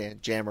 me, and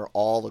Jammer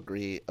all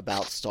agree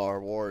about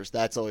Star Wars.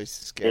 That's always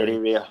scary. Very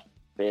rare.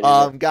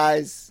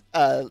 Guys,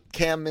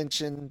 Cam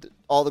mentioned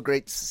all the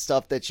great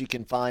stuff that you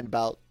can find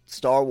about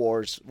Star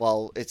Wars.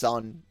 Well, it's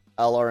on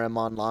LRM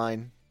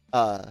Online,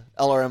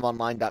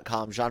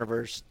 LRMonline.com,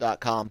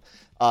 Genreverse.com.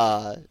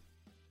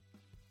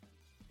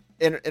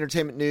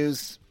 Entertainment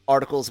news,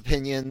 articles,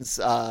 opinions,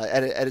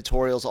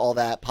 editorials, all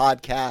that,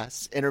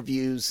 podcasts,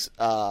 interviews,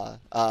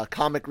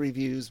 comic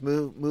reviews,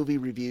 movie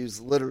reviews,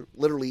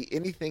 literally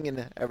anything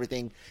and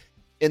everything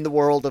in the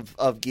world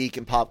of geek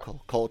and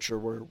pop culture.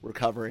 We're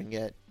covering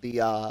it.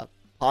 The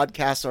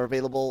podcasts are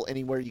available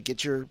anywhere you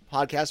get your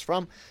podcast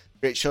from.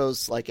 Great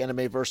shows like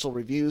Anime Versal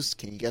Reviews.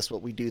 Can you guess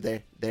what we do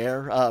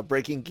there?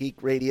 Breaking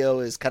Geek Radio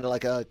is kind of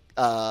like a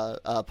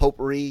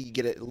potpourri. You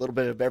get a little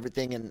bit of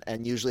everything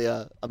and usually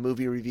a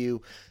movie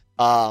review.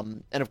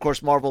 And of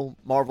course, Marvel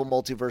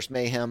Multiverse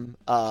Mayhem.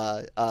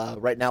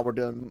 Right now we're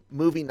doing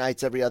movie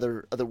nights every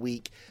other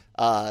week.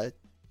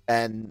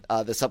 And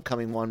this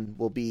upcoming one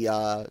will be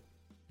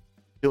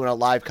doing a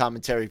live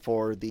commentary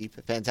for the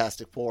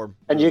Fantastic Four.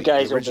 And you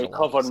guys will be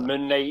covering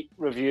Moon Knight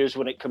reviews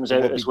when it comes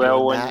out as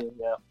well.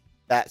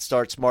 That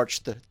starts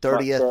March the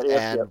 30th,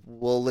 and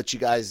we'll let you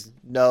guys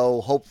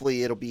know.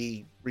 Hopefully it'll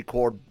be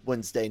record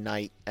Wednesday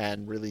night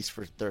and release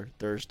for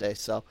Thursday.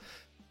 So,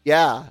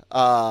 yeah,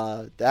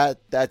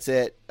 that's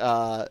it.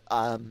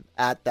 I'm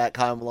at that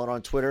Kyle Malone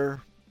on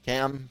Twitter.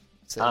 Cam?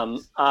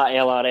 At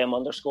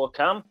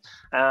LRM_Cam.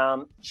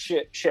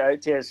 Shoot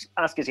out to us.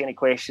 Ask us any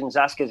questions.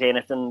 Ask us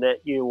anything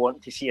that you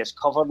want to see us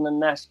covering in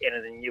this.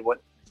 Anything you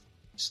want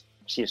to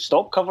see us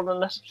stop covering in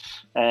this.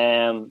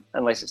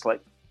 Unless it's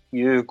like,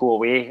 you go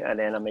away, and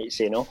then I might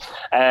say no.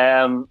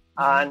 And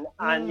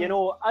you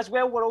know, as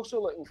well, we're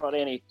also looking for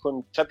any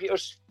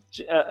contributors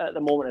at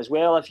the moment as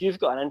well. If you've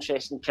got an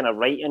interest in kind of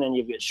writing and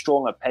you've got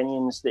strong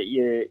opinions that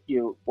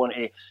you want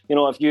to, you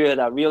know, if you had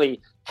a really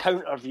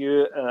counter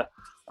view,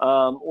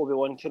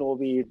 Obi-Wan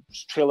Kenobi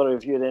trailer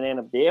review than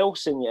anybody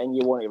else, and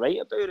you want to write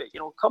about it, you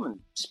know, come and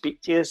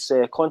speak to us,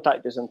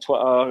 contact us on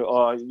Twitter,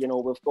 or, you know,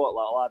 we've got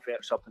little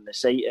adverts up on the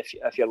site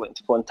if you're looking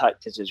to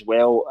contact us as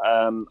well.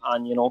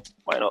 And, you know,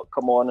 why not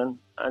come on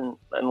and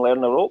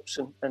learn the ropes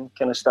and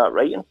kind of start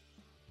writing.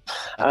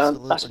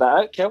 That's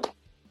about it, Kel.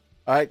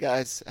 All right,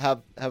 guys,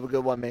 have a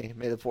good one. May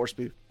the force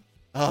be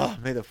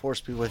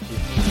with you.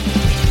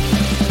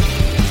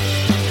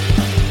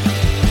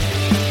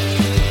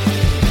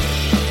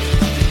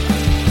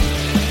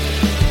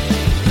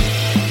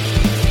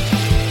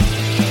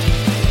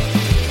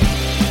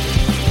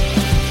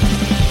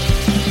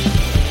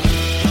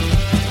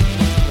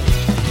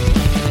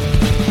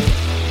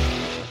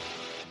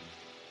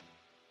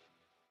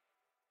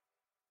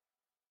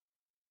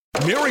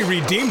 Mary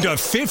redeemed a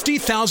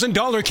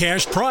 $50,000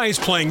 cash prize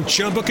playing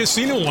Chumba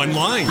Casino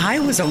online. I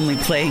was only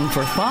playing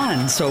for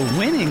fun, so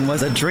winning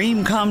was a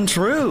dream come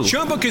true.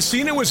 Chumba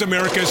Casino is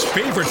America's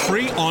favorite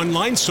free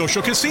online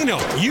social casino.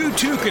 You,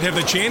 too, could have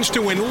the chance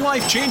to win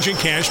life-changing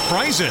cash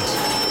prizes.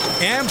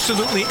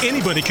 Absolutely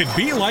anybody could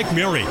be like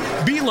Mary.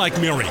 Be like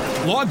Mary.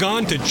 Log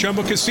on to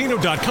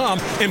ChumbaCasino.com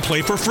and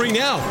play for free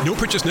now. No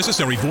purchase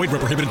necessary. Void where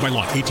prohibited by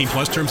law. 18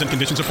 plus terms and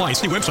conditions apply.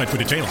 See website for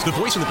details. The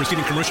voice in the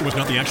preceding commercial was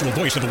not the actual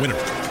voice of the winner.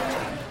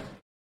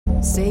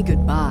 Say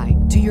goodbye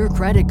to your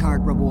credit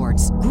card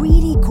rewards.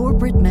 Greedy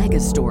corporate mega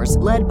stores,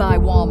 led by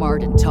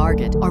Walmart and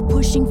Target, are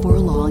pushing for a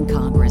law in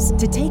Congress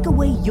to take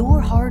away your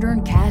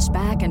hard-earned cash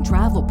back and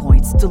travel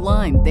points to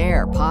line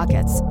their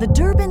pockets. The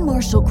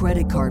Durbin-Marshall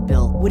credit card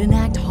bill would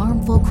enact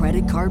harmful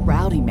credit card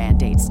routing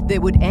mandates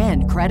that would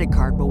end credit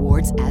card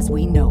rewards as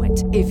we know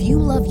it. If you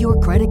love your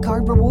credit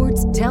card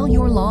rewards, tell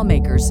your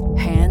lawmakers,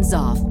 hands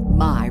off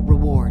my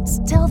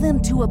rewards. Tell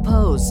them to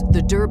oppose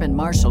the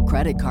Durbin-Marshall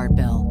credit card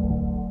bill.